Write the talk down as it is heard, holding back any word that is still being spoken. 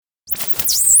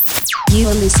You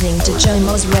are listening to Joe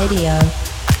Moz Radio.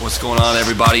 What's going on,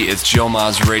 everybody? It's Joe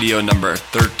Moz Radio number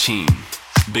 13.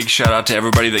 Big shout out to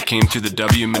everybody that came to the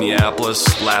W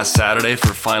Minneapolis last Saturday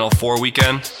for Final Four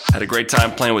weekend. Had a great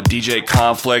time playing with DJ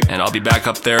Conflict, and I'll be back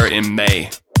up there in May.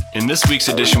 In this week's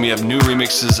edition, we have new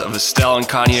remixes of Estelle and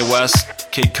Kanye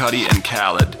West, Kid Cudi, and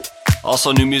Khaled.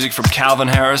 Also new music from Calvin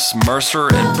Harris,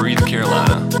 Mercer, and Breathe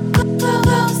Carolina.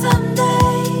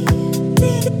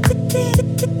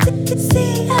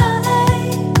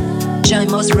 Joe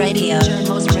Moz Radio.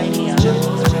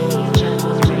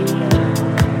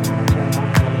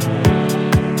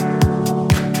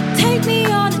 Take me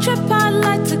on a trip, I'd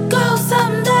like to go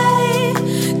someday.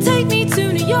 Take me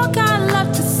to New York, I'd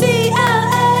love to see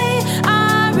LA.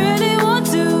 I really want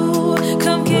to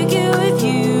come kick it with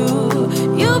you.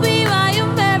 You'll be my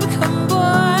American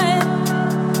boy.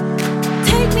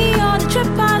 Take me on a trip,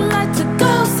 I'd like to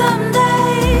go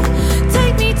someday.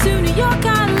 Take me to New York,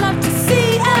 I'd love to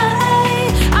see LA.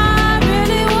 I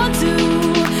really want to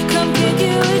come kick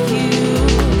it with you.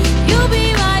 You'll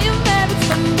be my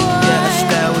American boy. Yeah,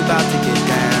 Estelle, we about to get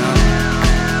down.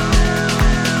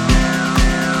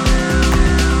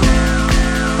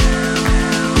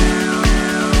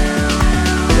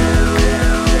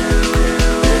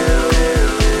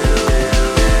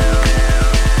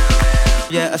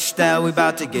 Yeah, Estelle, we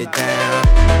about to get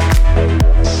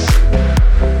down.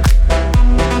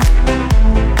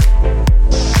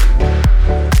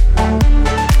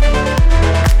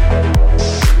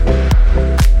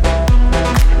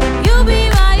 You'll be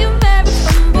my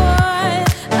American boy,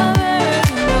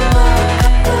 American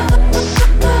boy.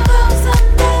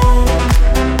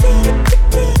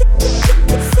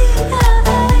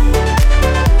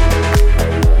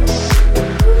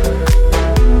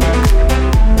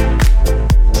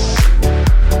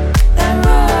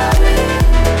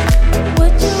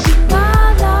 Would you be my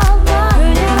lover?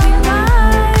 Would you be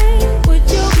mine? Would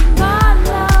you be my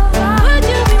lover? Would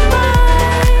you be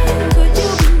mine? Could you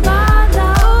be my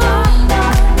lover?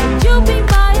 Would you be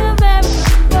my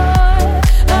American boy?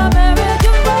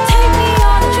 American boy. Take me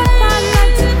on a trip, I'd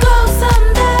like to go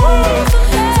someday.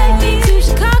 Take me to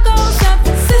Chicago, San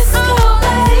Francisco, I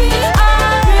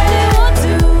really want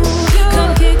to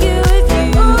come kick it with you.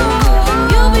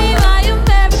 You'll be my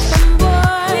American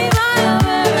boy, my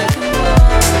American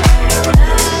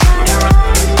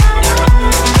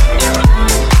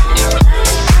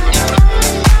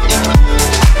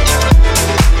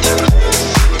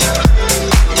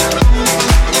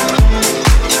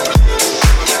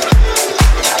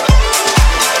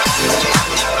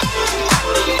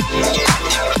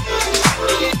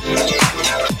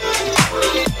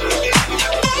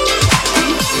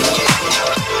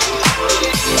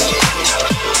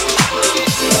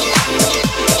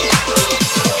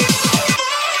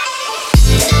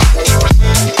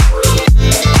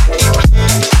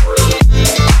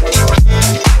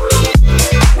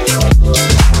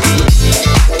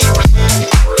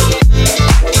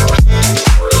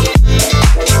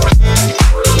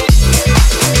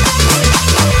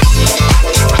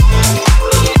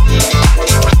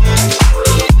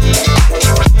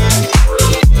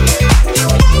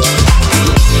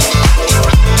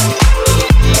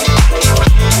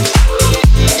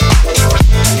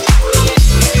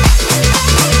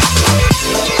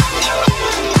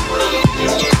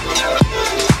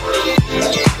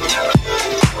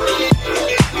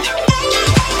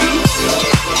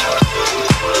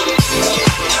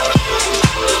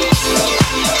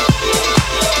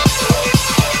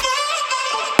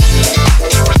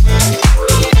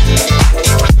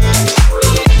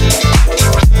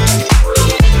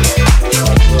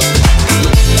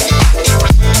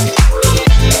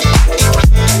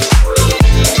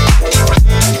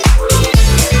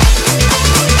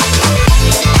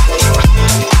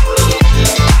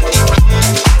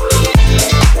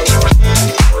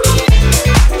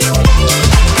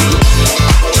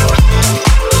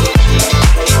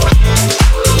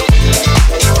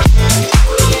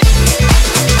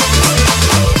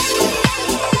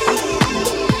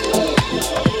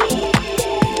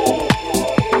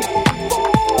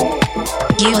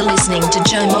You are listening to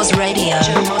Joe Moz Radio.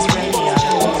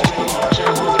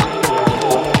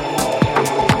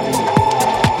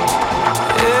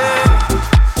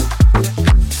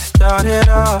 Started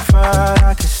off right,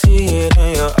 I can see it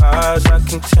in your eyes. I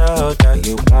can tell that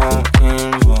you want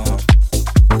more.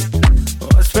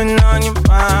 What's been on your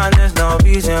mind? There's no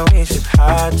reason we should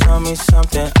hide. Tell me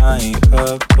something I ain't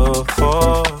heard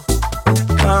before.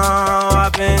 Oh,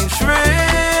 I've been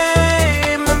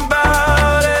dreaming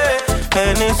about it,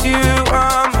 and it's you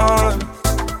I'm on.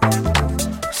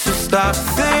 So stop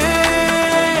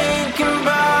thinking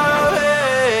about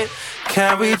it,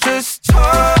 Can we just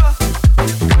talk?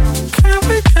 Can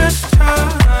we just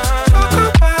talk? Talk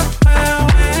about where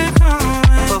we're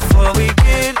going before we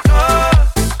get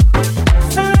lost.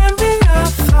 Send me your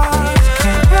thoughts.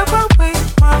 Can't hear what we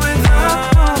want without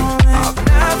knowing. I've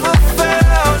never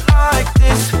felt like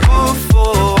this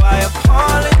before. I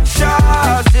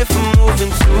apologize if I'm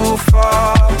moving too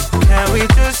far. Can we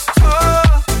just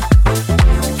talk?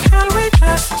 Can we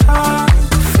just talk?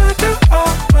 Figure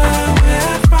out where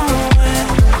we're growing.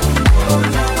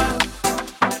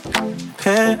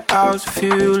 Penthouse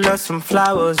view, left some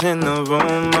flowers in the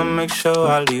room. I'll make sure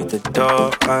I leave the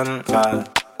door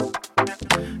unlocked.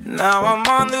 Now I'm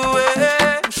on the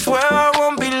way, swear I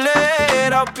won't be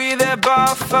late. I'll be there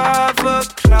by 5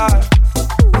 o'clock.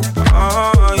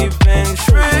 Oh, you've been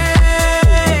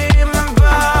dreaming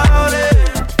about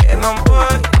it, and I'm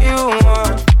what you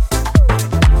want.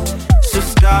 So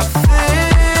stop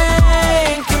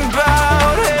thinking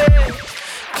about it.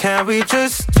 Can we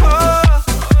just talk?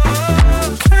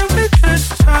 Can we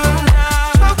just talk?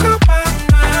 Talk about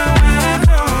where we're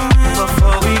going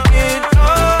before we get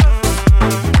lost.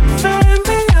 Send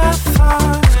me your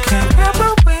thoughts. Can't hear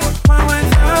what we want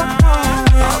without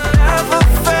knowing. I've never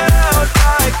felt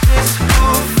like this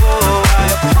before. I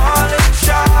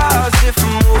apologize if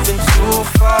I'm moving too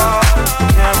far.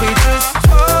 Can we just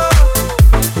talk?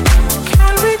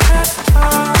 Can we just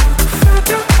talk?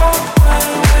 Figure out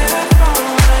where we're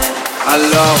going.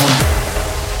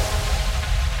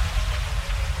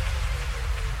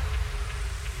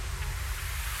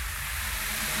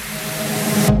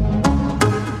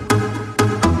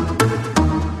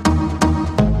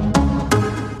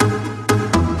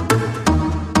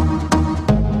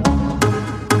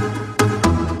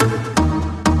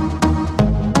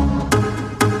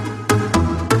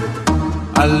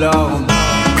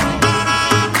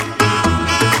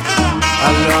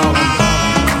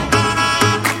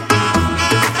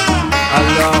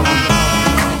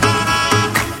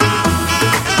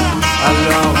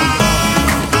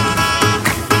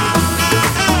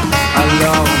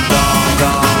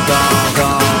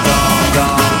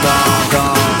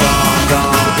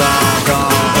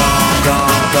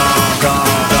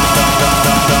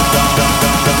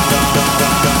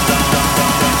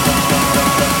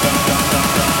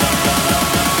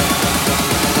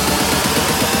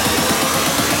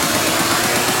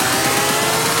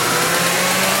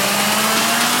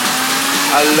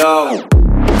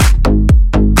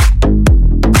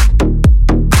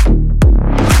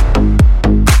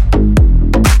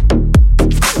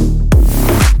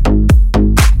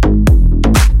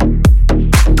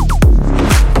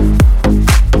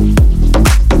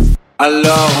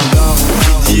 Alors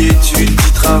qui dit études,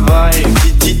 dit travail,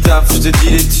 qui dit taf, je te dis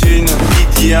les thunes,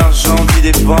 qui dit argent,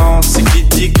 dit dépenses, qui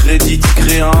dit crédit, dit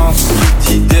créance,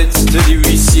 qui dit dette, te dit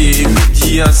huissier, qui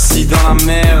dit assis dans la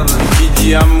merde, qui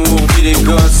dit amour, dit les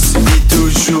gosses, dit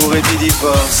toujours et dit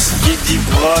divorce, qui dit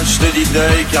proche, te dit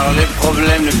deuil, car les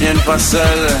problèmes ne viennent pas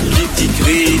seuls, qui dit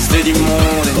crise, te dit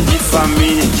monde, qui dit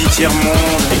famine, dit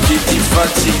tiers-monde, et qui dit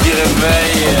fatigue, dit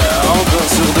réveil, encore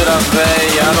sourd de la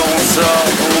veille, alors on sort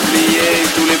pour oublier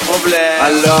tous les problèmes.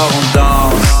 Alors on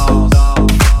danse.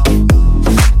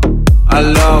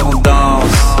 Alors on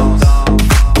danse.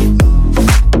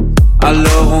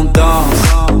 Alors on danse.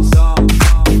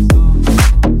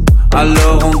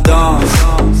 Alors on danse.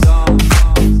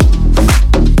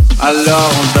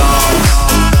 Alors on danse.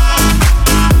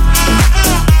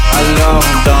 Alors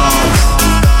on danse.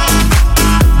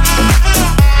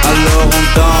 Alors on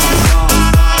danse.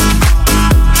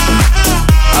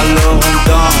 Alors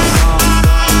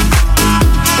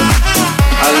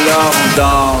on danse. Alors on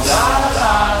danse.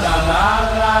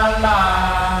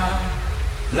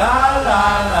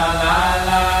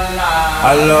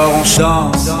 Alors on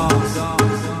chante.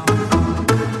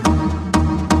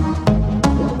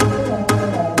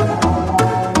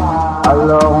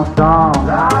 Alors on chante.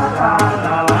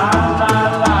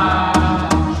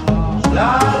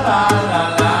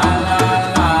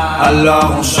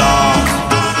 Alors on chante.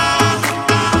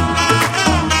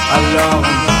 Alors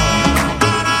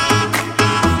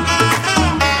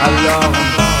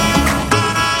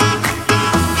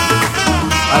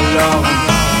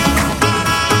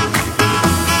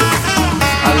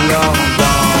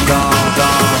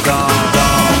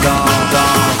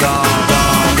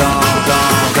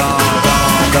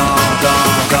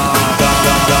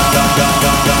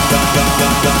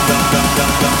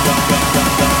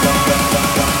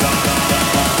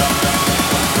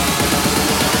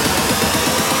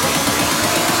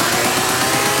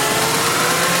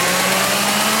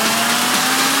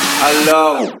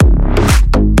Alors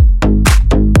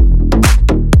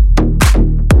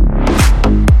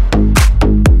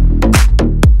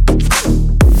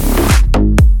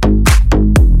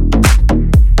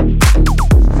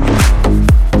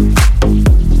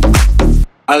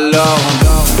Alors,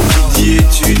 qui dit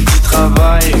études, dit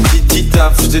travail, qui dit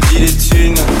taf, je te dis les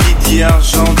thunes, qui dit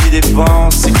argent, dit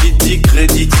dépenses, qui dit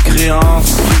crédit, dit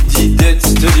créance, qui dit dette,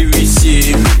 te dit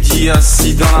huissier, qui dit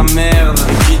assis dans la merde,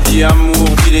 qui dit amour,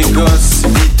 dit les gosses,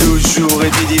 dit toujours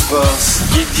et dit divorce,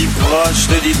 qui dit proche,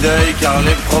 te dit deuil, car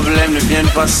les problèmes ne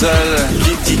viennent pas seuls,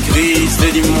 qui dit crise, te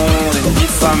dit monde,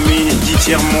 dit famine, dit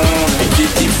tiers-monde, et qui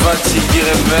dit fatigue, dit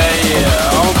réveil,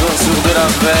 encore sourd de la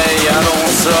veille, alors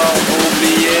on sort pour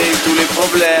oublier tous les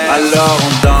problèmes. Alors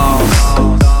on danse,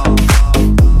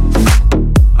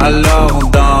 alors on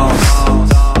danse,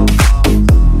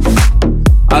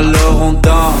 alors on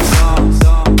danse,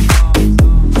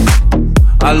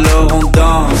 alors on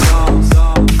danse,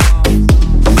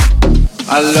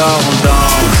 alors on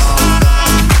danse,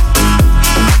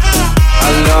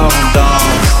 alors on danse,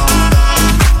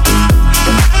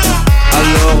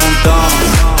 alors on danse,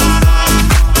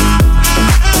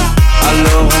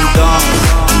 alors on danse,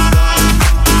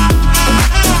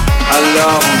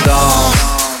 alors on danse.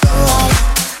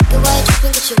 The way you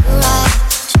think that you're right,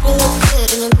 you look good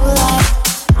in the moonlight.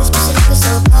 This person looking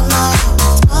so bad, my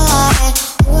spotlight,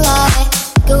 moonlight.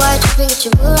 The way you think that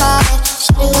you're right,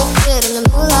 you look good in the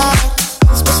moonlight.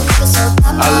 This person looking so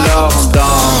bad, my Alors on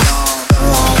danse.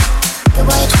 The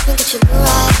way you think that you're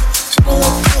right, you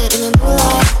look good in the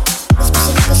moonlight. This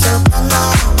person looking so bad,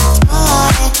 my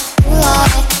spotlight,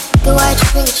 moonlight. The way you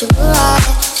think that you're right,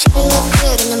 you look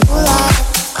good in the moonlight.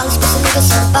 All this person looking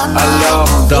so bad, my Alors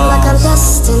on feel like I'm danse.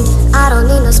 destined. I don't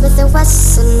need no Smith and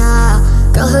Wesson now.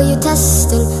 Girl, who you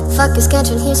testing? Fuck your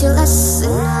schedule, here's your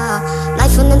lesson now.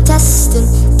 Life and intestine,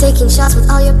 taking shots with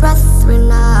all your brethren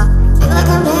now. Feel like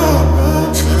I'm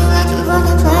living, feeling like you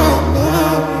wanna play me.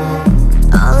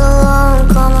 All alone,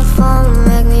 call my phone,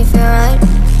 make me feel right.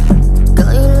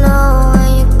 Girl, you know when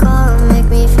you call, make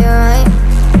me feel right.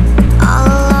 All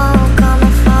alone, call my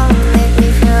phone, make me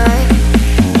feel right.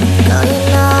 Girl, you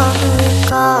know when you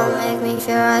call, make me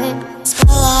feel right.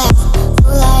 Spotlight,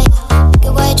 moonlight,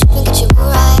 get white, tripping, get you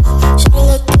right. Should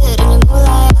look good in the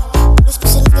moonlight. All this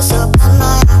pussy looking so bad,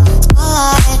 my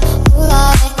spotlight,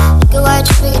 moonlight, get white,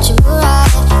 tripping, get you right.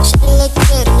 Should look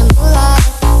good in the moonlight.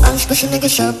 All this pussy looking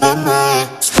so bad, my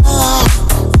spotlight,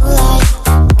 moonlight,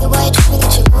 get white, tripping,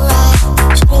 get you right.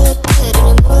 Should look good in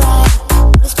the moonlight.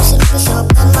 All this pussy looking so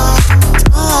bad, my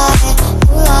spotlight,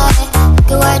 moonlight,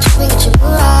 get white, tripping, get you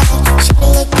right. Should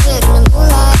look good in the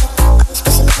moonlight. All this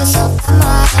pussy looking so bad,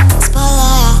 my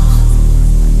spotlight,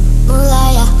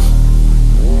 moonlight.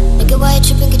 Nigga, why you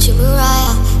tripping, get your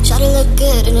Mariah? Shawty look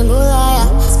good in the moonlight.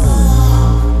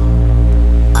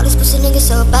 All these pussy niggas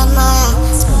so bad, Maya.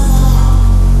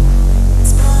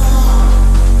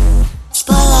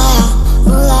 Spotlight,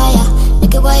 moonlight.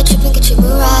 Nigga, why you tripping, get your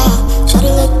Mariah?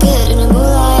 Shawty look good in the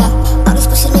moonlight. All these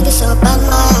pussy niggas so bad,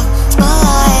 Maya.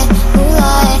 Spotlight,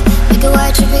 moonlight. Nigga, why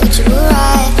you tripping, get your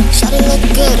Mariah? Shawty look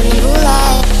good in the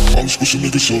moonlight. All these pussy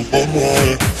niggas so bad,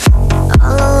 Maya.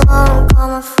 All alone, call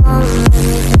my phone, make me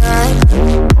feel right.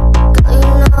 Girl, you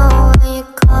know when you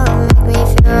call, make me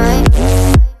feel right.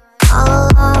 All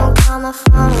alone, call my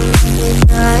phone, make me feel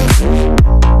right.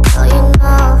 Girl, you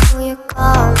know who you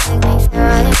call, make me feel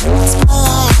right.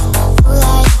 Spotlight,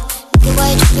 moonlight, nigga, why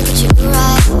you tripping, get you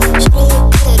right. Should look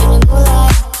good in the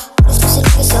moonlight. All this pussy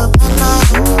nigga so bad, my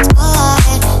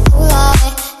spotlight,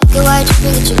 moonlight, nigga, why you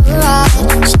tripping, get you right.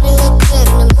 Should look good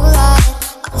in the moonlight.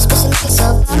 All this pussy nigga so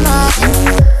bad, my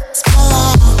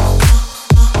spotlight,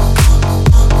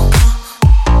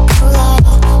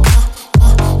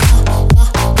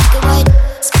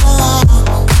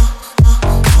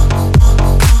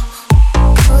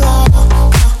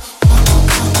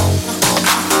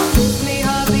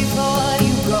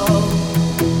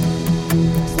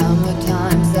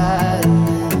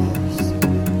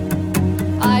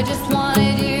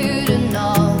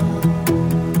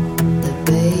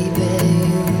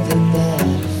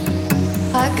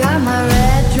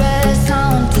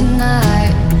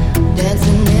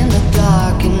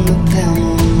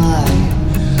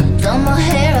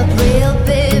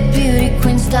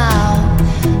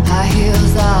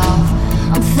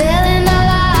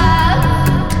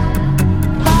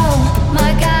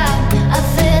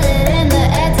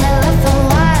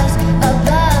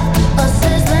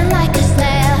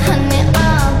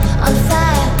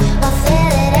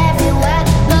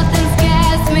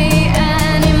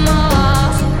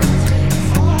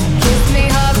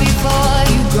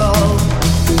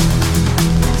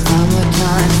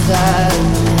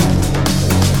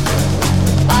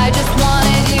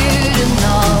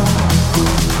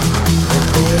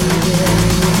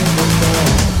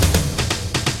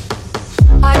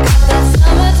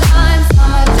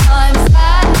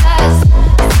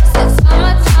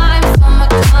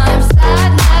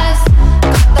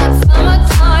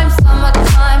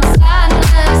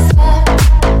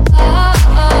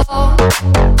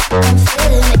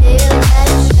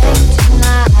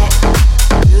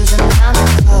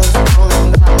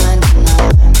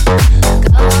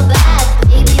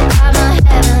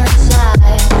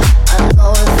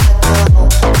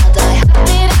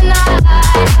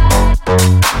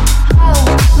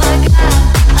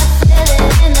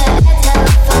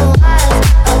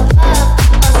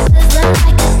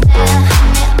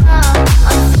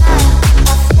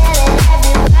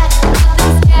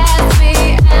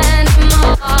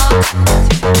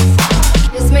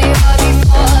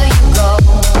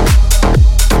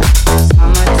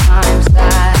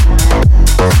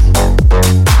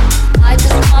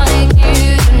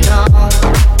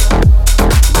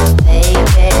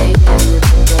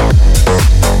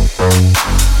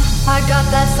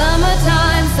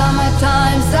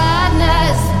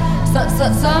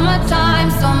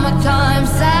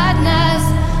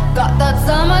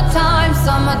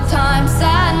 summertime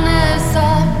sadness.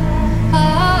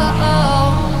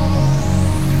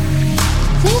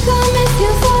 Think I'll miss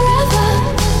you forever,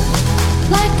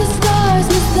 like the stars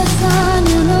miss the sun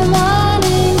in the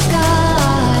morning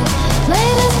sky.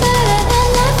 Later better than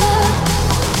never.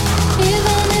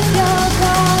 Even if you're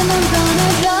gone, I'm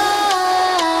gonna die.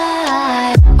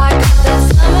 I got that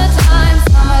summertime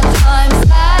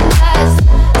sadness.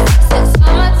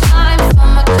 Summertime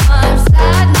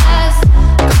sadness.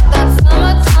 Got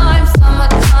that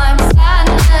summertime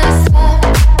sadness.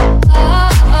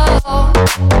 Oh.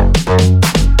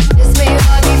 Kiss me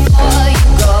hard before you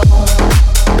go.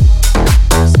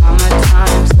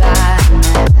 Summertime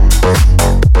sadness.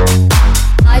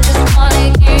 I just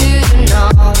wanted you to know,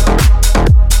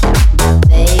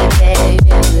 baby,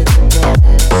 you're the best.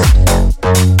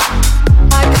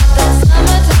 I got that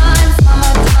summertime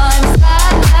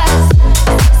sadness.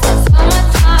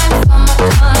 Summertime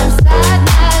sadness. Got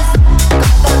that summertime sadness.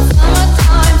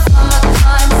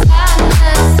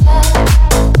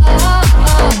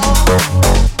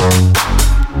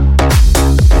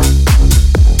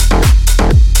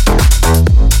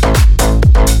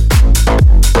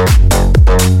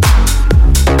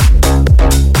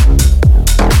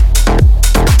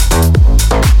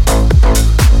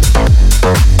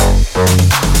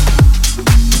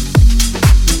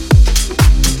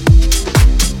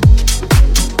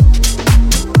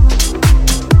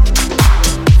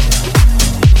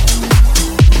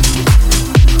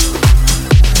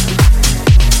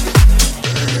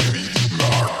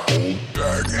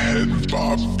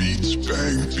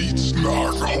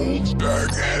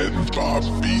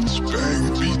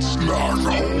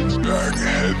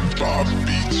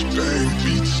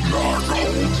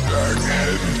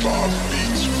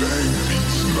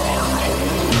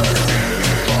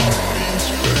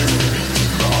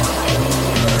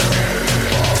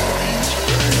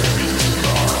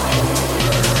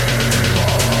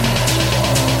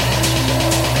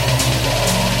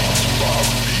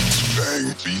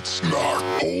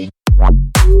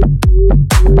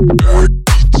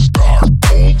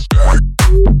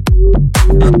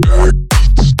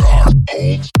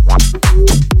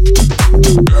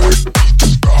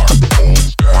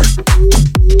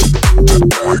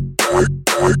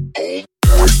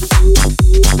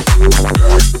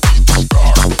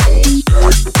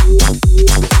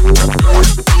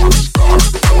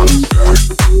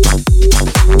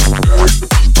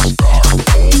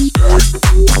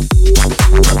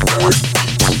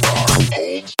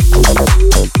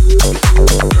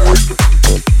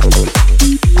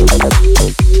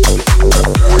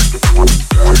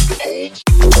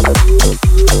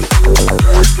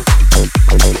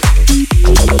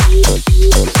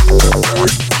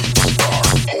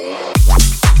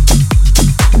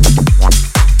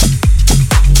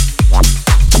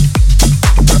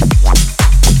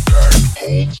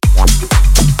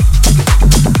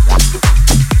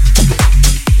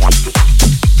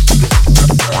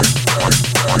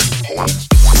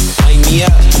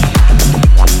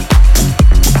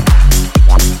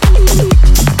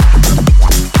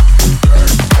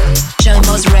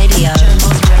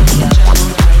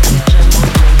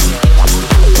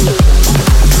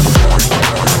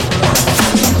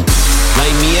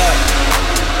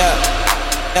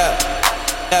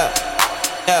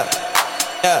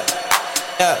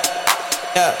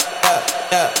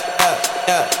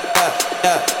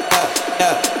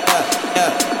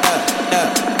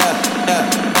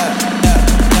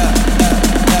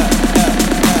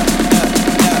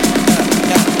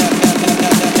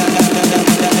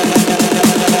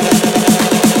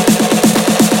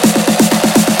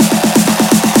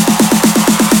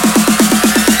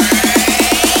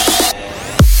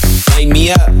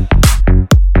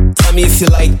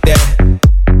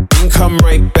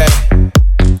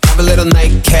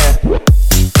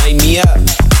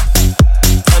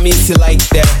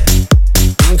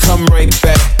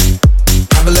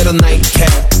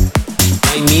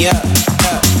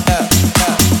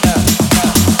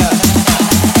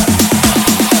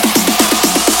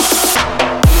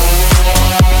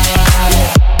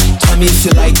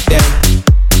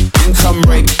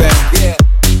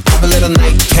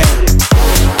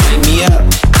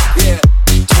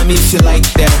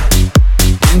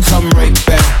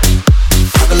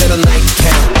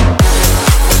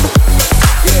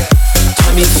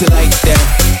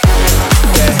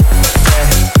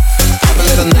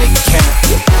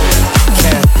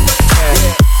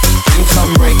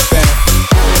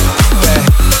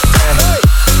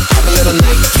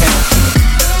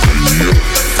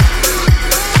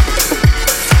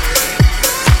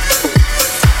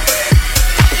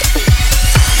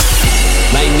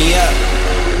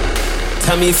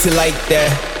 Tell me if you like that.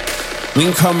 We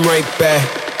can come right back.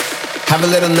 Have a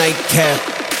little nightcap.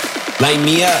 Light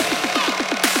me up.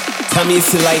 Tell me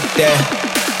if you like that.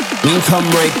 We can come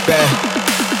right back.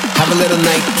 Have a little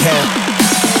nightcap.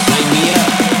 Light me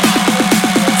up.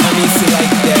 Tell me if you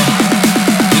like that.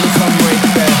 We can come right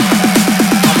back.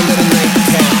 Have a little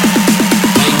nightcap.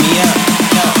 Light me up.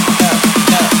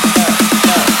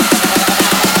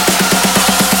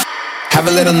 Have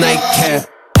a little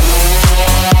nightcap.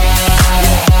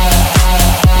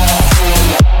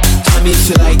 Tell me if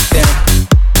you like that.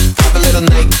 Have a little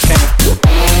nightcap.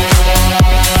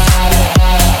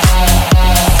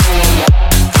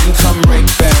 You come right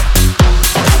back.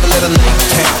 Have a little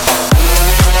nightcap.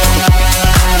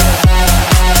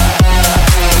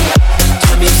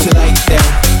 Tell me if you like that.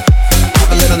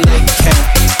 Have a little nightcap.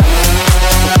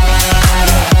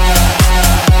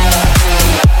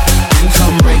 You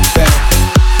come right back.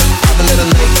 Have a little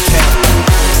nightcap.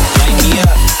 Light me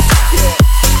up.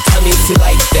 Tell me if you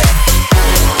like that.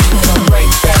 You come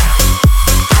right back.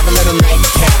 Have a little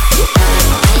nightcap.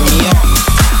 Light me up.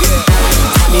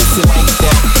 Tell me if you like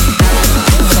that.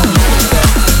 You come right back.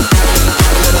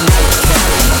 Have a little nightcap.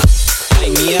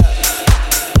 Light me up.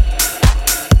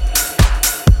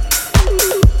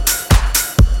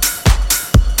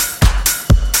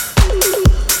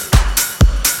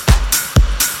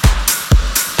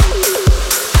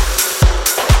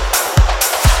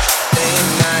 Day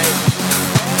and night,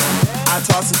 I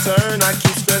toss and turn, I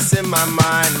keep stressing my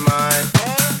mind.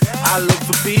 I look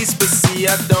for peace, but see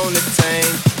I don't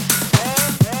attain.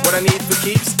 What I need for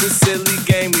keeps the silly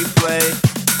game we play.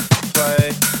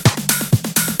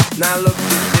 Now look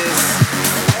at this.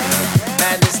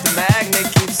 Madness, the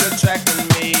magnet keeps attracting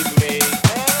me.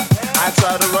 I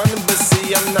try to run, but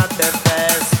see I'm not that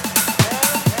fast.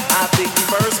 I think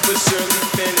first, but surely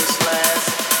finish last.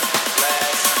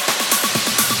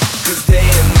 Cause day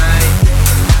and night,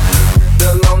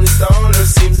 the lonely stoner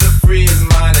seems to free his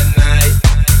mind at night.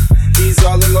 He's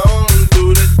all alone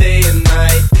through the day and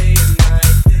night.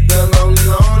 The lonely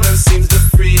loner seems to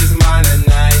free his mind at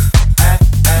night. At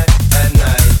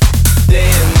night, day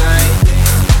and night.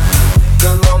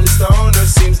 The lonely stoner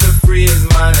seems to free his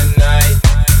mind at night.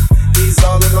 He's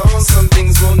all alone, some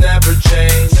things will never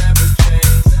change.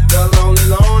 The lonely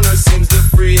loner seems to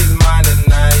free his mind at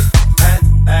night.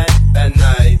 At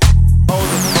night. Hold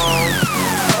the phone.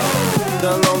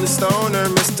 The lonely stoner,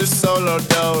 Mr. Solo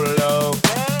Dolo.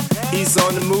 He's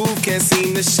on the move, can't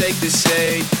seem to shake the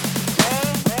shade.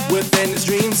 Within his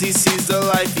dreams, he sees the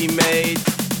life he made.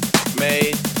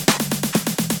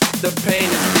 The pain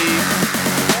is deep.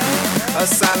 A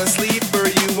silent sleeper,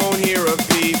 you won't hear a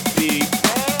beep beep.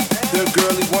 The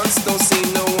girl he wants don't see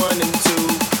no one in two.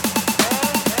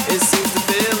 It seems the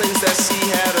feelings that she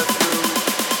had her through.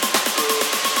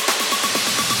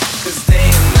 Cause day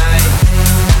and night,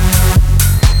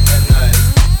 at night,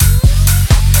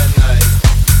 at night,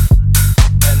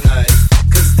 at night.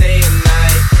 Cause day and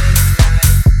night,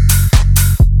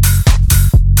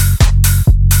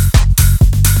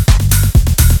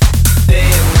 day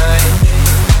and night,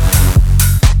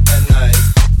 at night,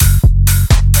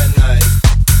 at night,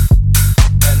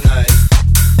 at night,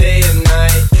 day and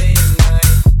night, day and night.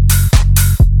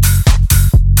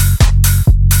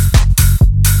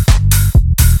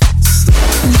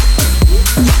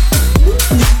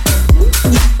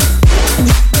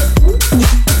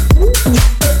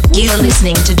 You're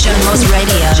listening to Joe Moz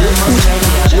Radio.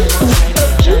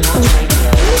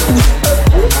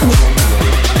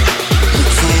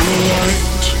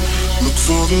 Look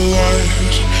for the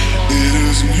light. It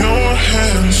is in your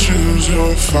hands, choose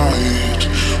your fight.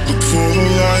 Look for the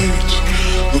light,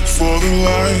 look for the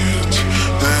light.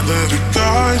 Then let it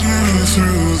guide you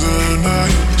through the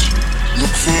night.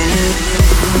 Look for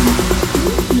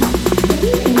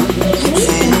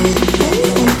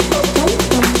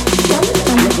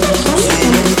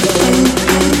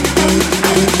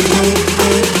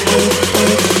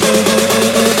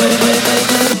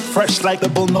Fresh like the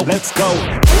bull, no, let's go.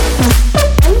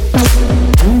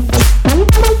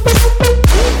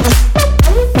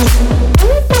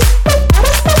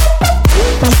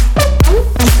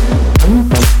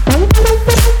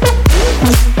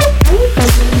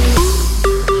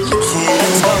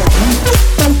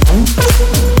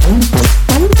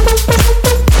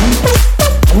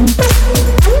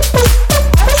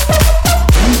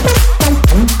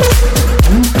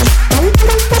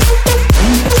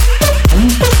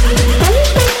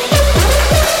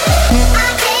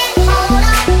 I can't hold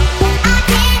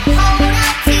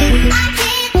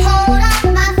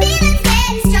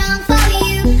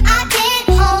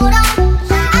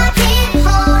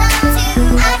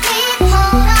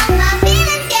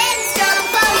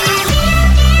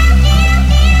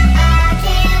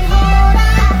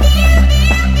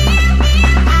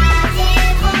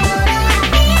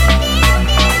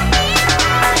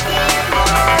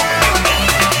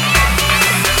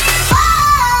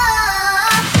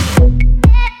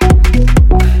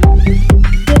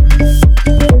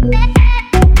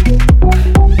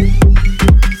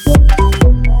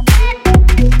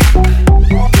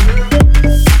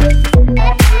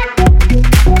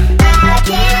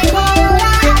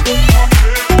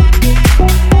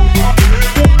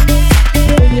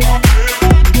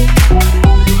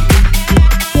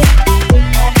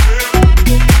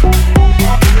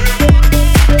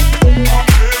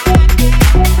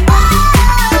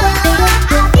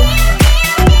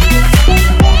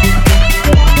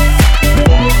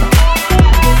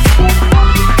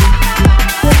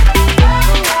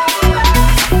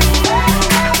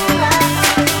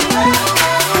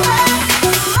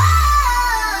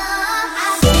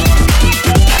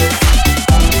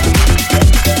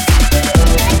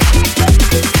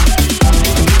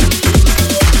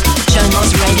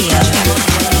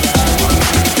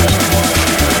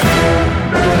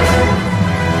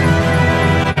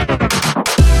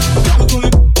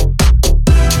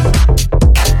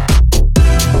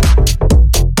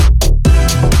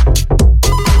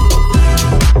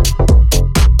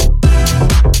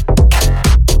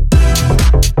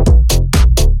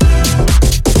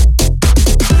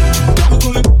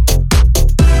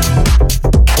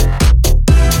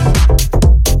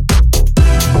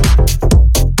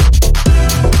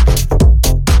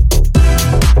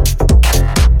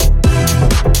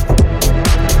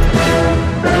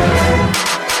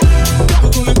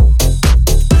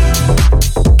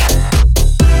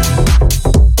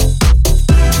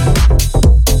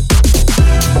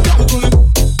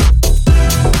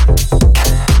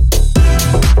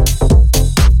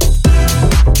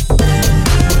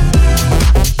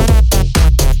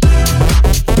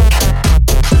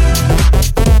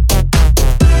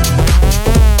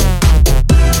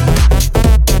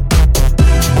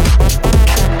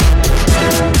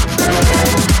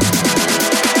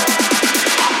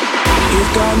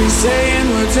Got me saying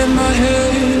words in my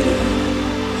head,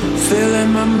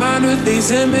 filling my mind with these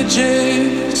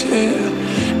images,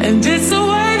 yeah. And it's the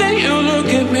way that you look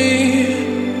at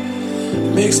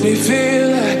me, makes me feel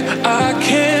like I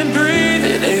can't breathe.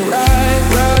 It ain't right,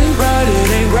 right, right,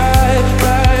 it ain't right,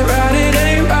 right, right, it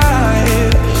ain't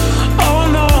right. Oh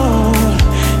no,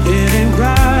 it ain't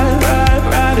right, right,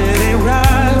 right, it ain't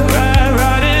right, right,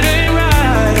 right, it ain't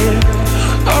right.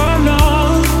 Oh no,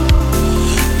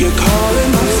 you're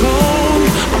calling my phone,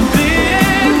 I'm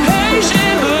being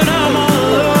patient, but I'm all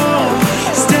alone.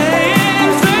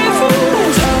 Staying faithful,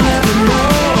 and I'll never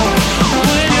know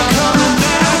when you're coming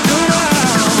back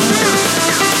around.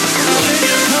 When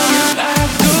you're coming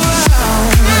back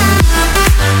around.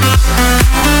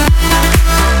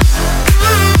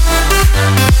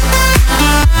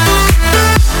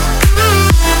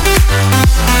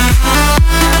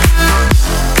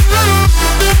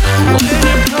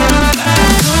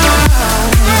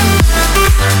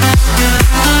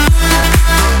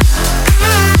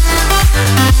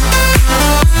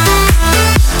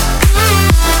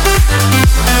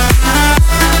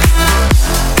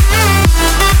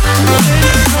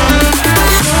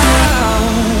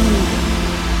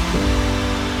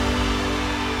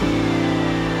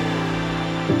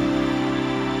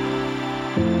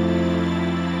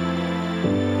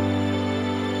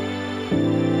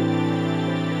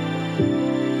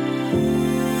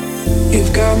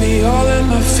 You've got me all in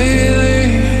my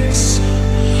feelings,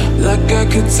 like I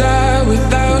could die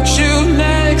without you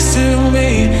next to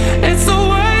me. It's the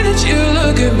way that you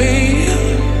look at me,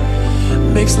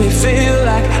 makes me feel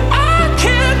like I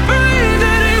can't breathe.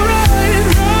 It ain't right,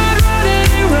 right, right, it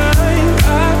ain't right,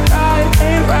 right, right,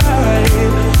 ain't right.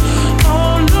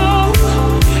 Oh no,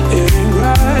 it ain't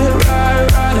right, right,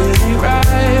 right, it ain't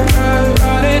right, right,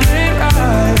 right, it ain't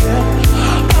right.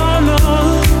 Oh no,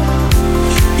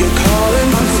 you're calling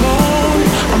my phone,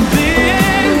 I'm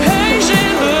being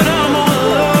patient, but I'm all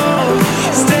alone.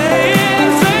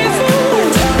 Staying faithful,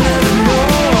 and I'll never know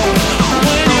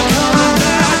when you're coming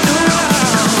back around.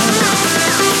 When you're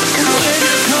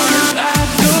coming back around. When you're coming back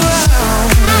around.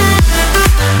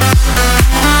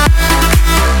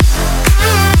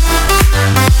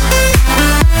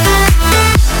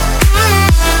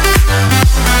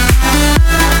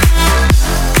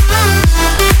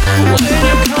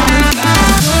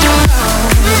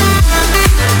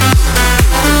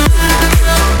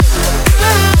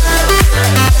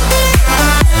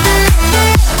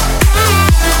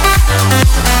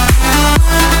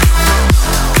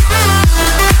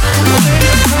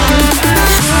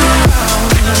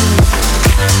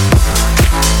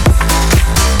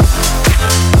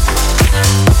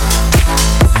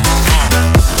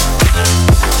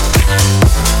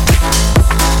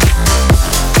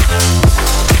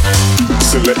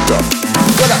 Selector.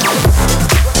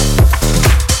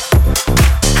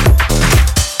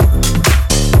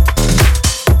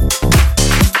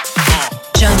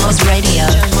 Jomo's Radio.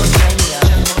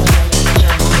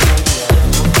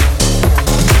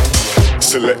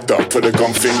 Selector, put a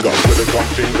gun finger, put a gun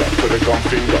finger, put a gun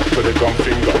finger, put a gun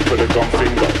finger, put a gun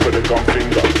finger, put a gun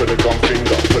finger, put a gun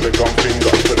finger, put a gun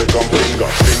finger, put a gun finger,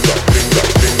 finger,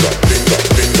 finger, finger, finger,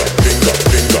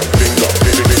 finger,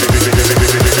 finger,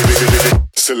 finger, finger.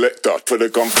 Selector, put a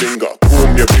gun finger. Pull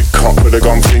me a big cup, put a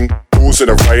gun thing. Causing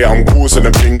a riot, I'm causing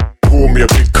a thing. Pull me a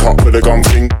big cup, put a gun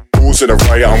thing. Causing a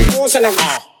riot, I'm causing a.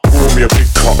 Pull me a big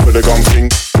cup, put a gun thing.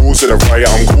 Causing a riot,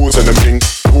 I'm causing a thing.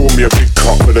 Pull me a big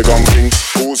cup, put a gun thing.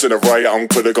 Causing a riot, I'm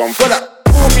put a gun.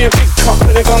 Pull me a big cup,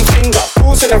 put a gun finger.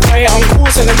 Causing a riot, I'm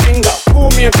causing a finger. Pull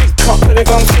me a big cup, put a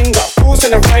gun finger.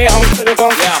 Causing a riot, I'm put a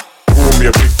gun. Yeah. Pull me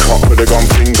a big cup, put a gun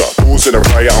finger. Causing a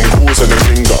riot, I'm causing a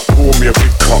finger. Pull me a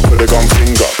big cup, put a gun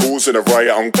finger. Causing a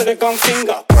riot, I'm put a gun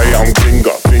finger. Riot, I'm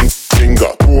finger,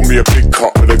 finger. Pull me a big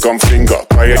cup, put a gun finger.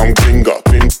 Riot, I'm finger,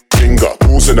 finger.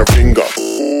 Causing a finger.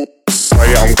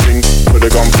 Riot, I'm put a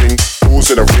gun finger.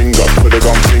 Causing a finger, put a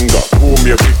gun finger. Pull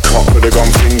me a big cup, put a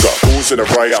gun finger. Causing a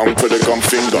riot, I'm put a gun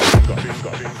finger.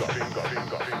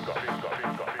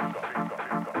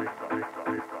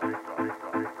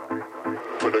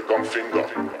 Put a gun finger.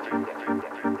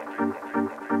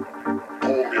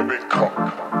 Pull me a big cup.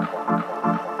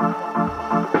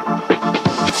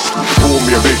 Pull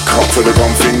me a big cup for the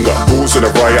gun finger. Causing a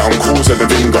riot, I'm causing a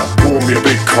finger. Pull me a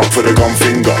big cup for the gun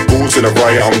finger. Causing a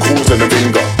riot, I'm causing a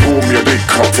finger. Pull me a big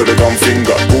cup for the gun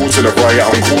finger. Causing a riot,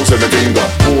 I'm causing a finger.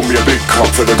 Pull me a big cup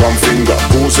for the gun finger.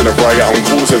 Causing a riot, I'm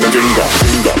causing a finger.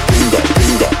 Finger, finger,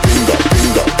 finger, finger,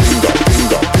 finger,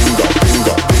 finger, finger, finger, finger, finger,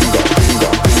 finger,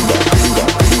 finger, finger, finger,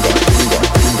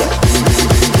 finger,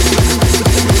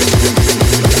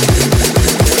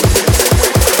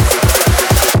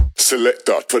 finger.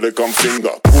 Selector for the gun finger.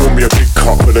 Call me a big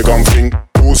cup for the gun thing.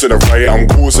 Causing a riot, I'm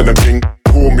causing a thing.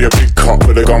 Call me a big cup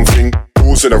for the gun thing.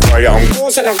 Causing a riot, I'm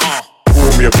causing a Call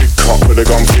me a big cup for the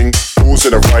gun thing.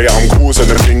 Causing a riot, I'm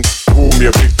causing a thing. Call me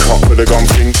a big cup for the gun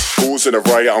thing. Causing a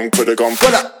riot, I'm for the gun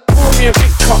thing. Call me a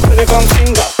big cup for the gun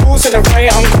finger. Causing a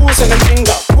riot, I'm causing a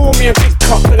finger. Call me a big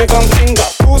cup for the gun finger.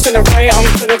 Causing a riot, I'm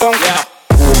for the gun finger.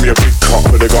 Call me a big cup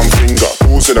for the gun finger.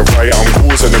 Causing a riot, I'm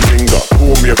causing a finger.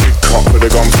 Call me a big cup for the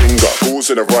gun finger.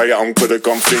 Causing a riot, I'm for the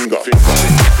gun finger.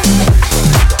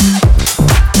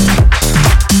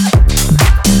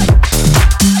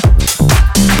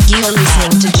 You are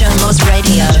listening to Joe Moz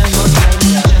Radio.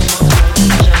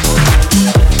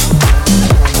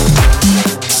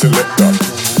 Selector.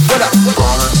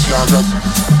 Balenciaga,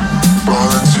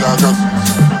 Balenciaga,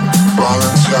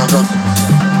 Balenciaga,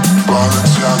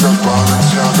 Balenciaga,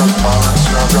 Balenciaga,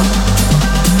 Balenciaga,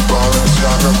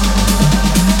 Balenciaga,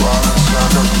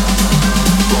 Balenciaga,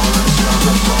 Balenciaga,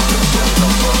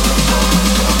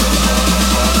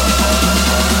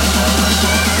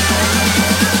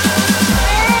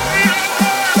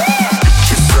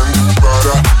 Gucci, Fendi,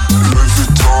 Prada, Louis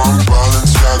Vuitton,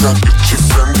 Balenciaga, Gucci,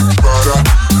 Fendi, Prada,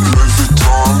 Louis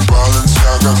Vuitton,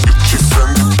 Balenciaga, Gucci,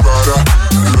 Fendi, Prada,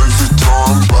 Louis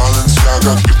Vuitton,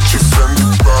 Balenciaga, Gucci, Fendi,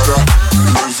 Prada,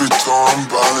 Louis Vuitton,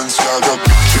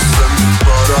 Balenciaga, Gucci, Fendi,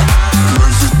 Prada,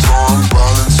 Louis Vuitton,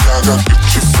 Balenciaga,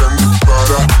 Gucci, Fendi,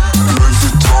 Prada, Louis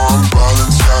Vuitton,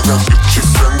 Balenciaga, Gucci,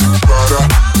 Fendi, Prada,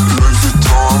 Louis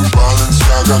Vuitton,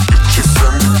 Balenciaga, Gucci,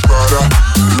 Fendi, Prada,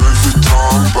 Louis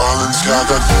Vuitton,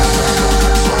 Balenciaga,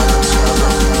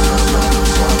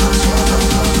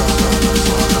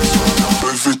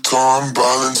 Louis Vuitton,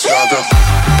 Balenciaga.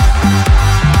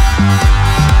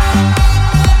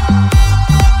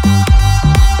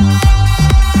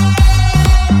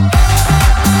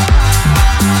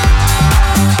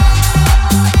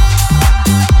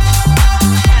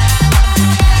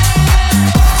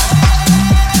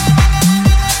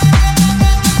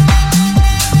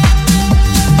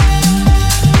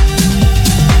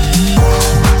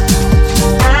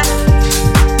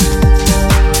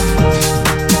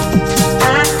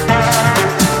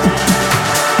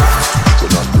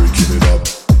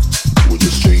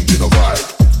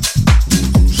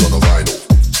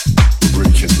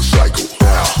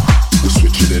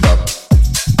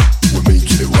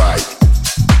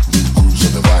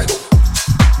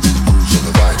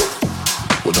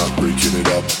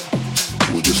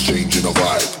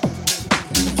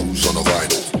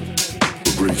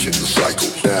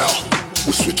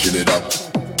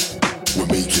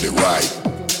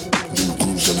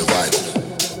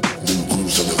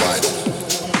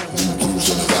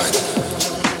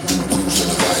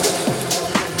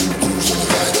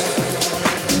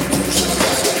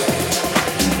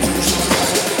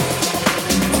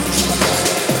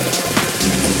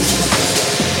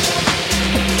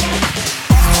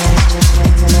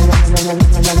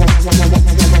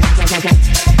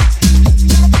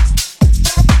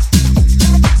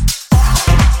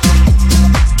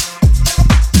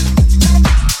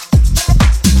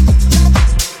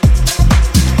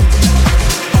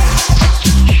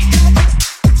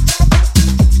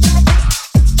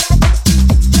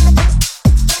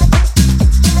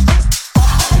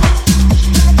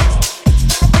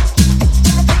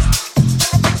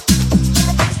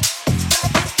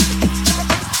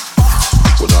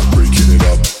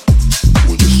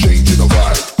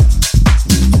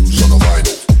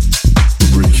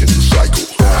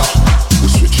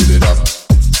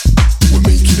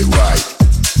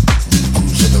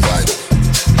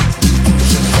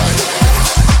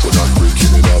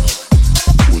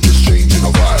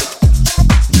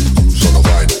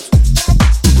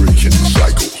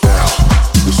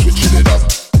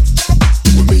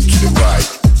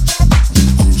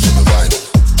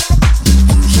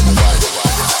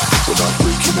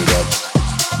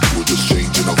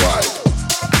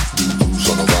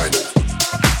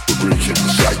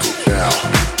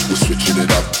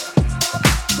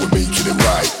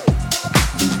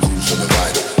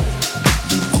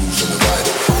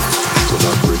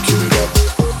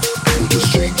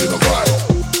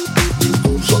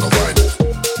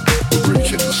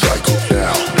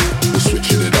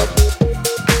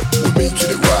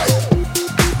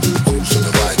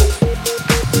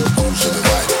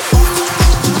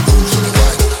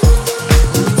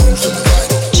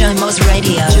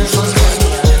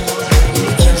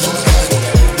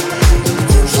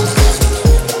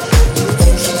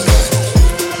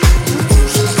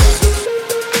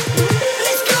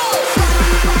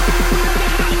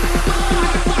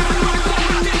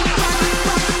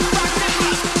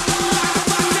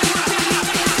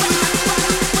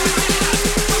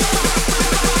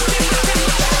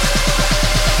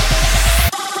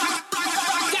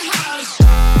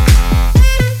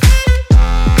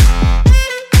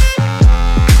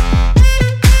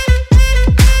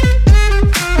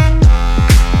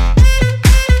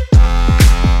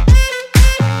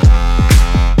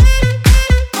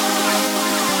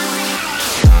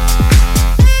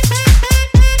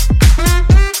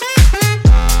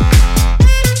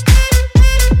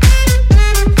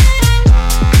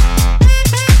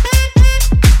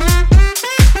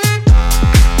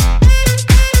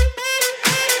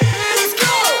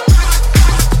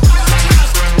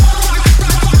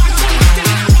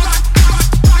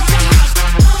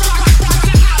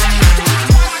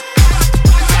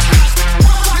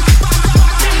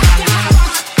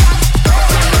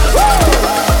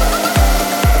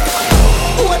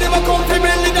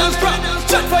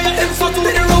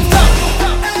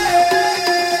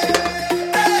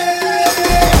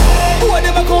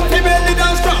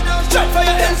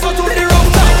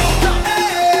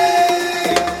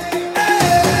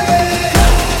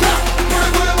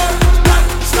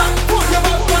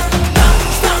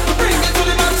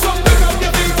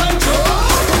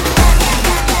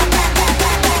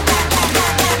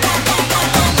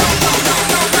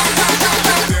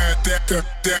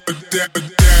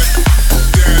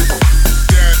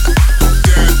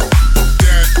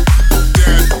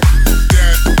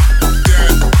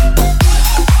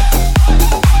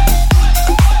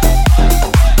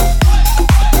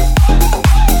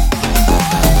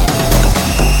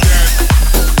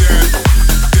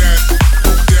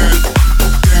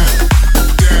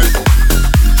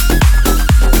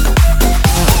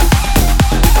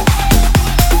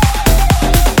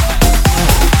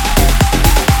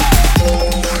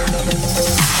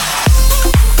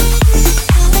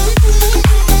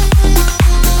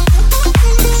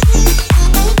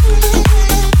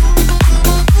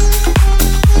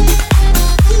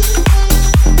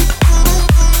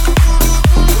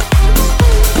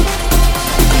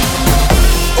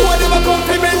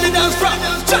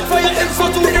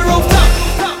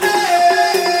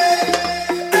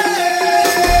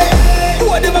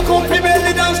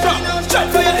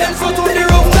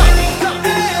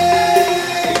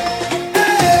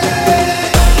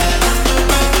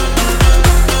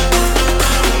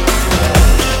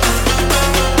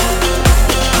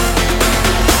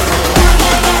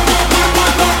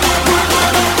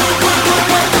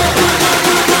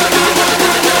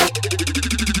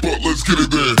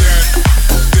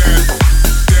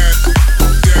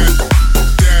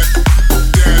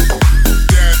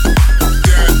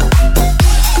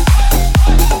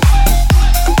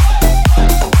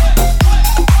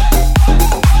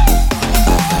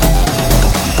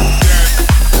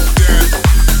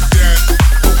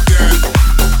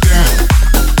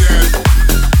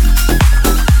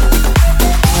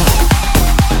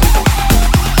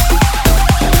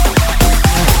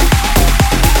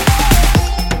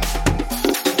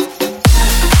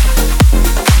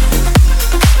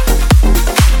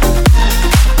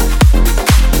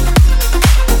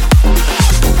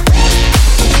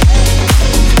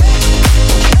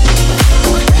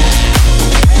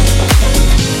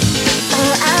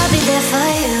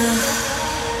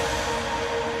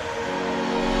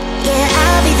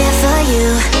 you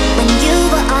when you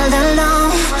were all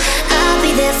alone. I'll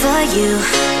be there for you,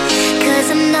 'cause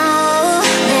I know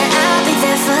that I'll be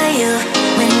there for you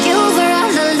when you were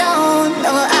all alone.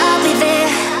 Oh, I'll be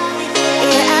there,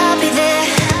 yeah, I'll be there.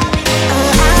 Oh,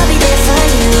 I'll be there for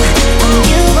you when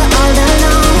you were all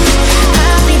alone.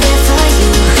 I'll be there for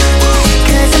you,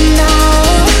 'cause I know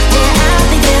that I'll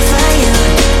be there for you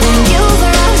when you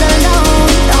were all alone.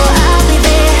 Oh, I'll be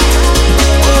there,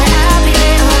 yeah, I'll be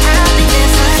there. Oh, I'll be there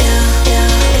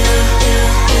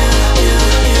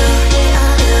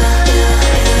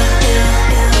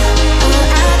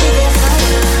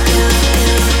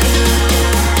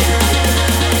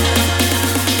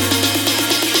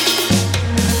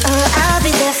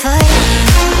for you.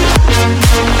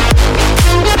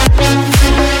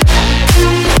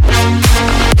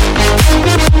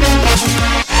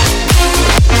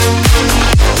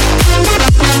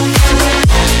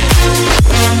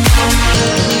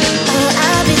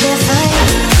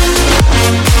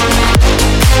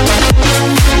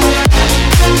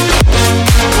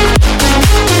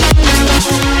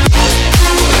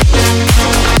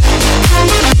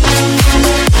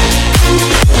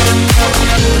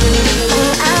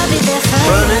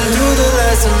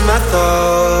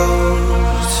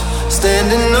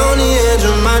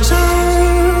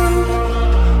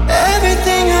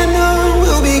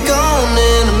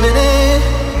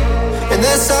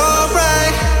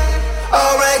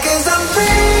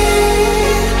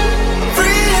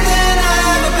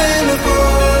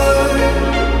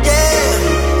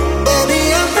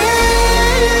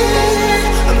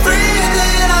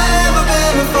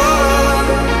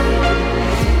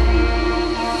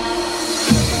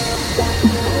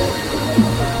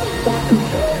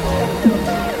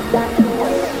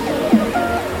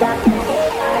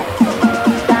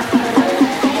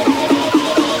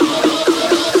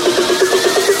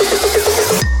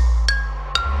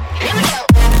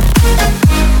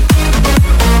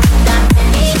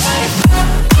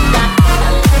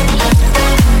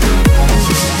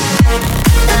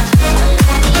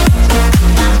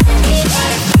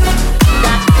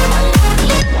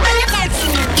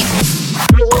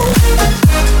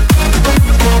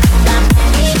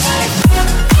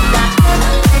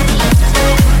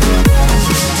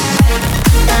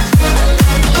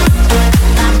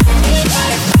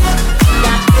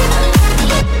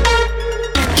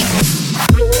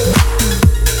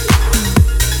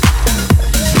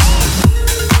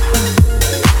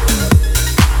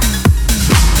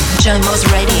 Jomo's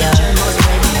Radio.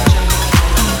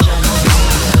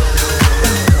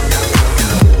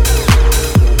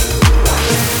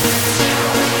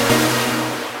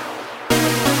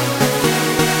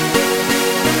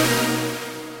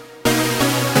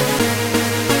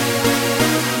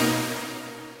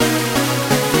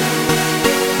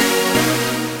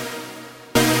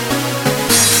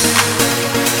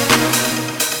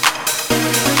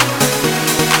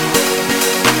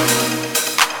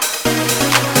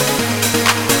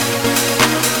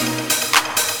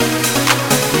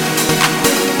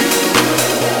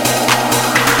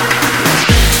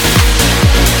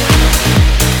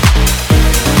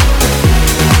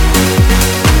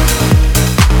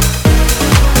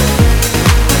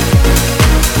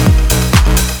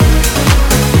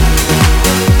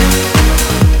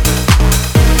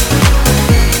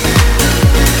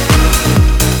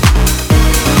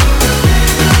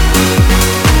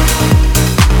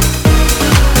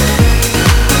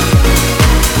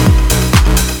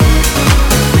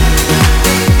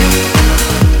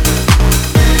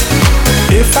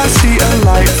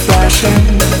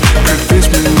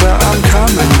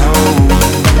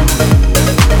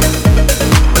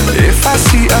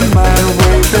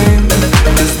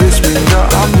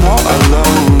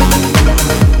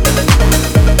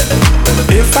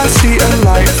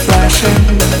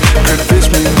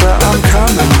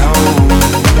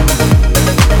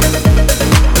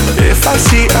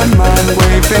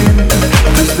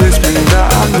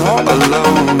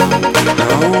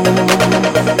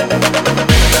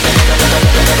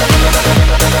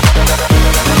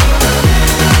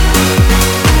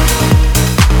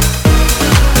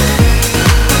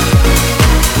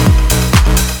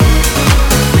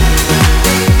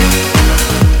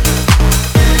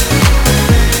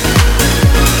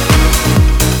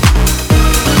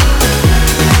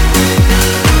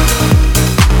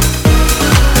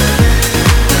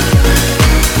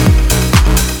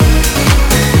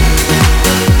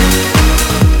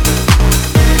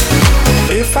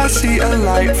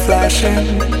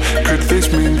 Could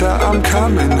this mean that I'm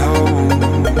coming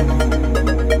home?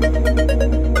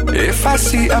 If I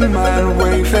see a man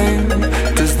waving,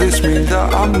 does this mean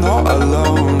that I'm not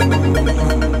alone?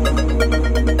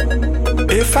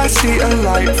 If I see a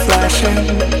light flashing,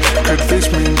 could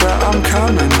this mean that I'm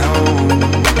coming home?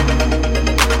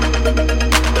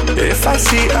 If I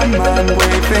see a man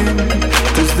waving,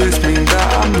 does this mean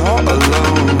that I'm not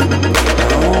alone?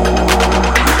 No.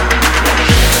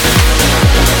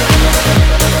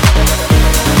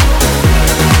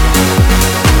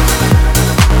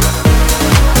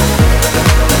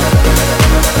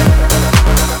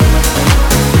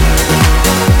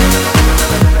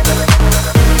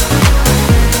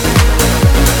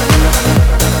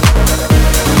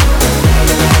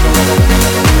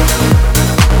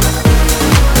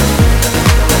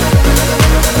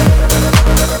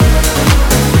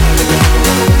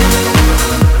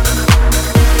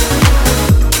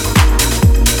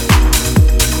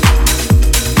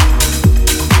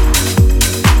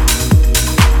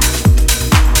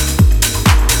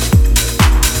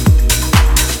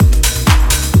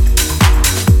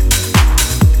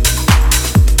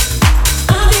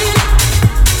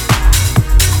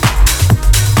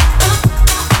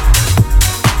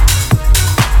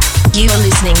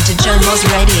 Moz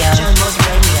Radio.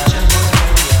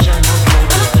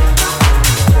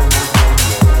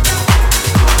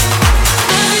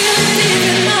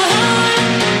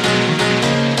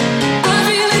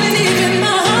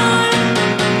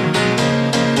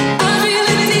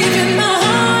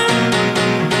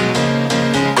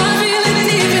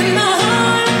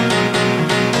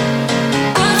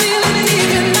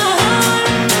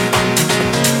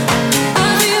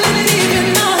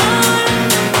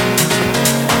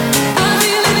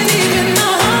 Even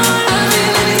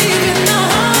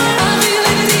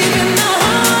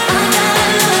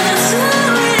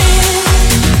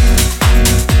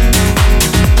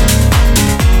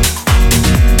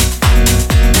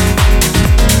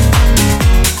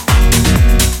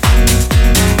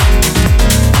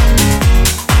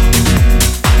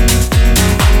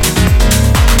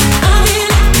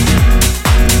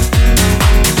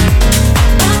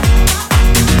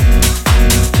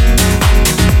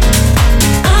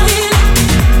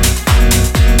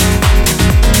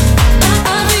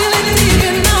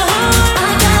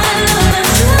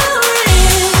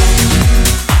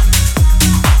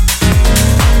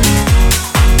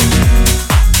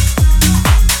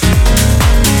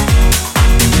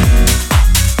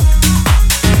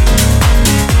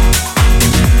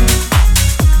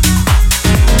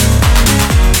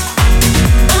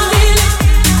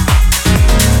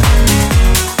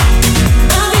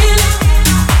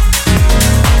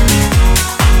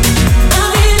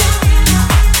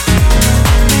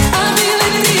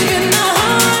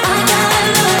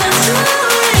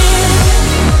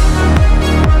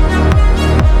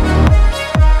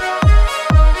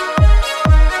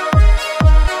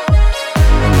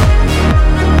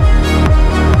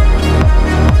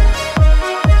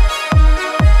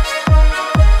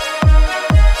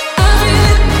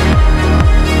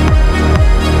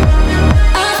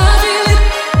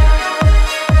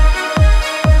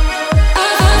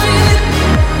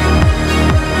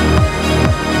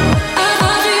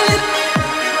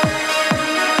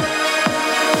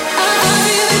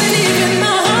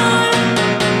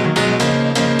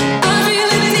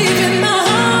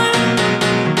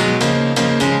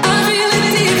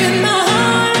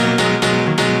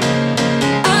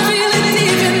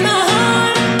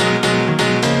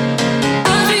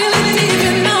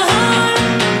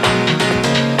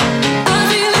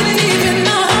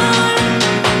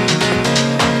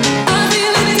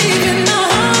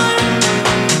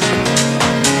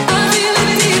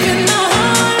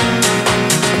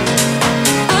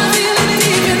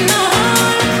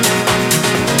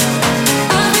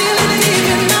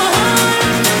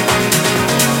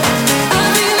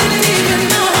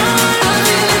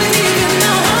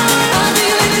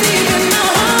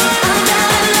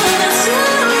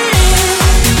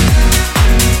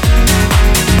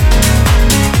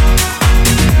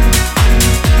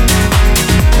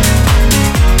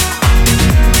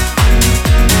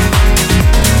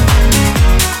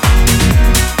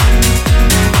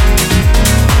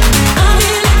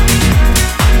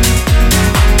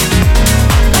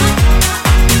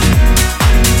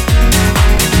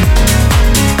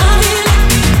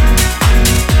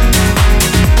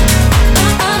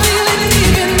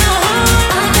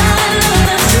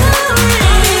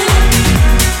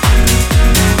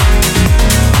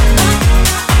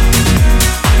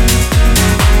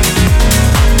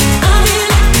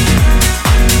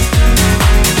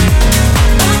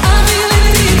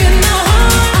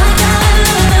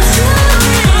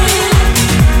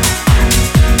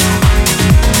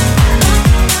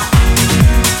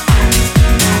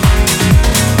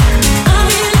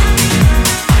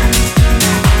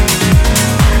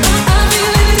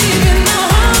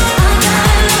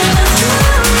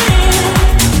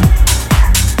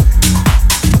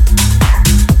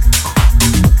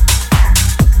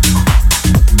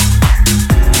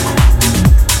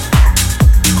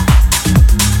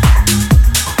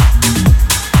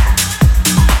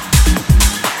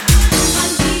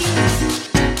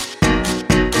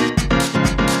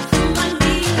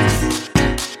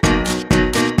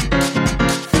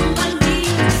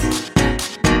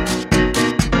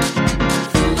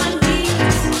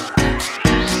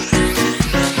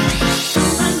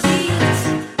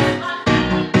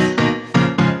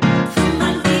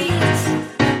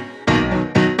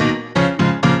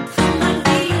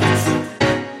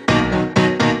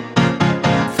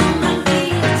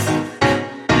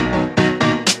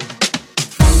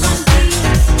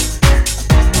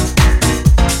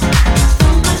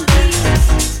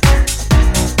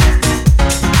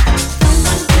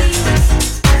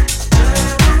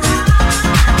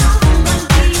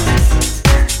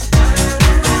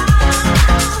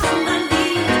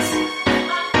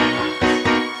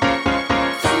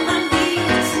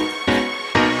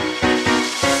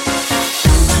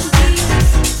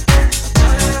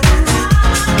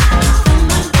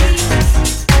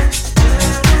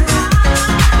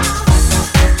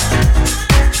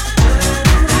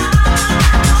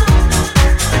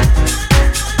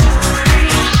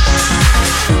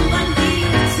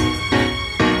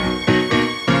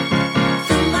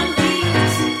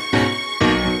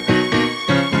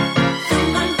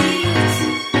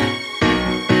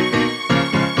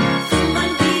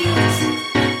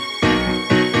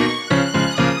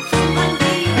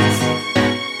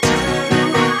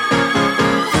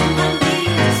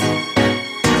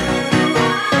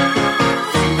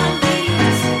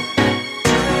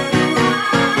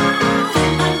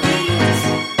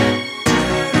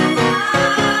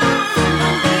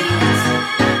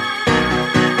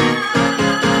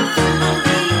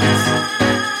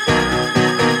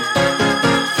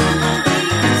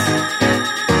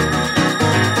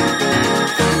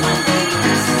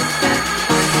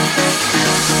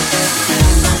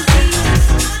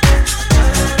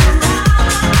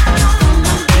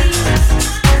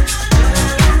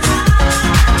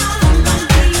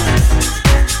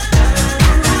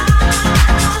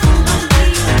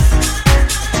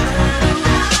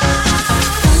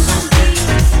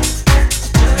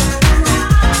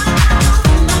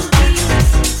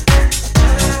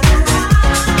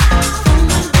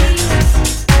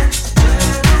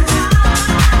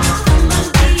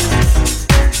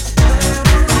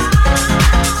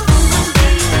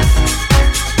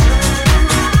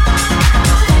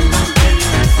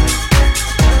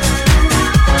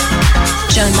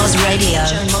Radio.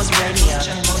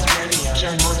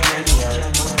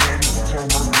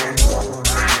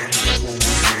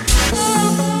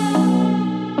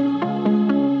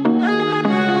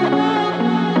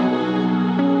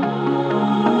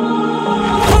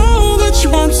 All that she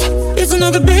wants is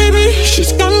another baby.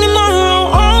 She's got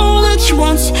tomorrow. All that she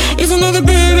wants is another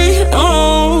baby.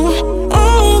 Oh,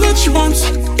 all that she wants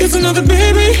is another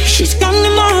baby. She's got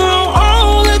tomorrow.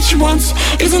 All that she wants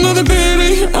is another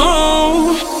baby.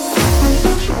 Oh.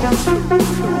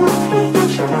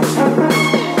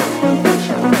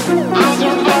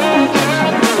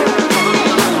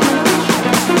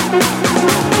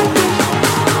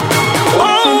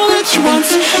 All that she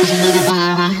wants is another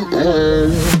baby.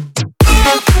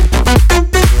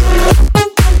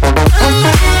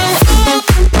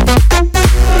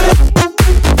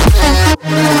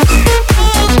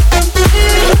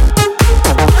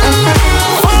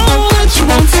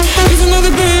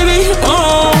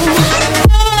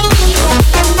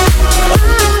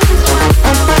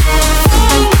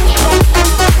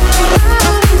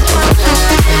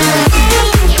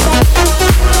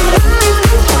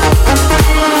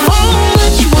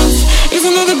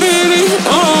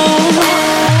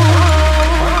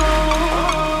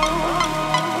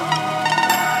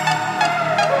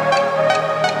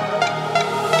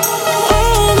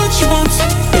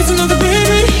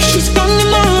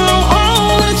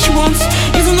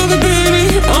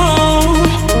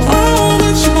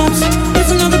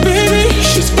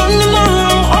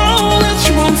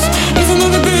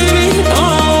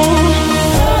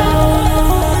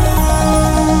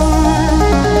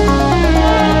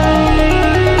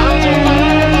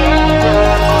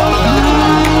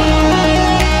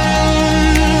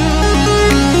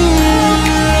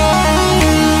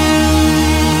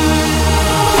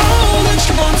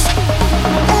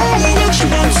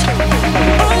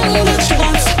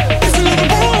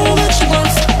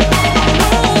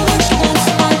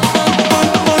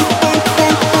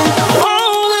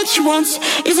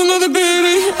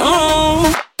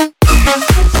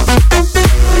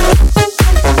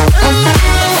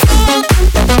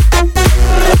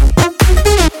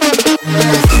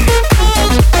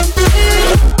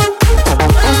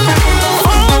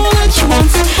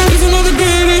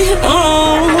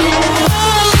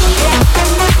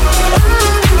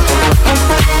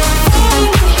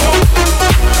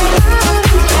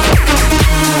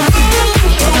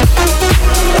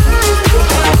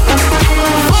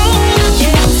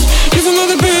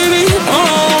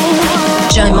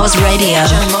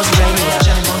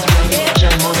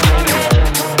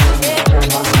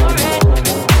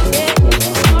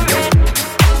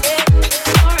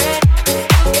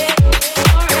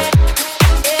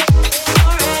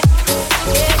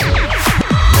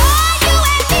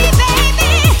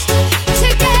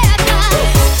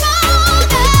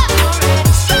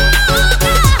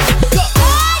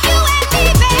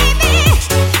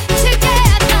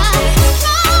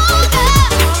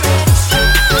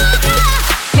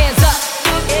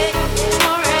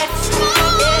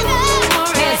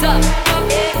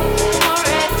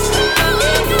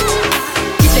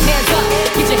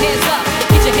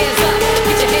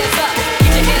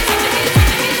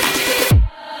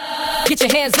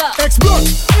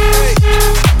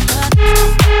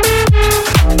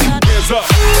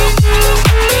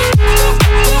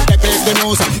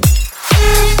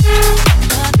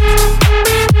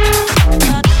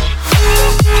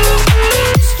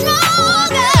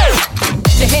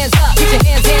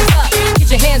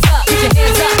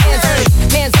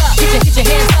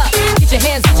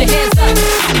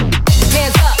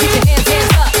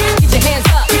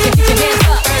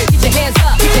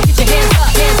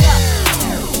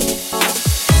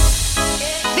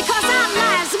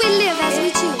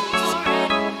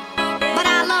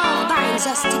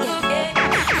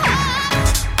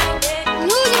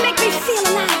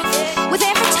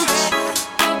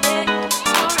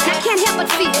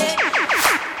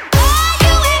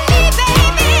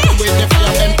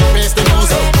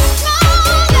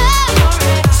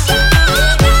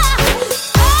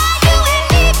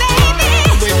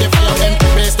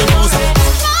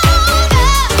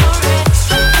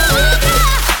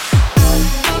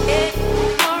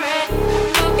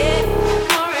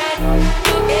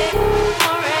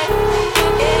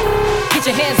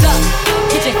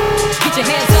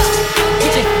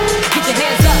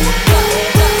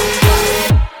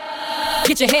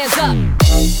 Get your hands up.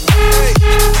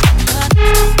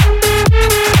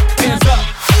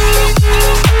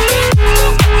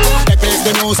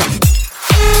 Hands up.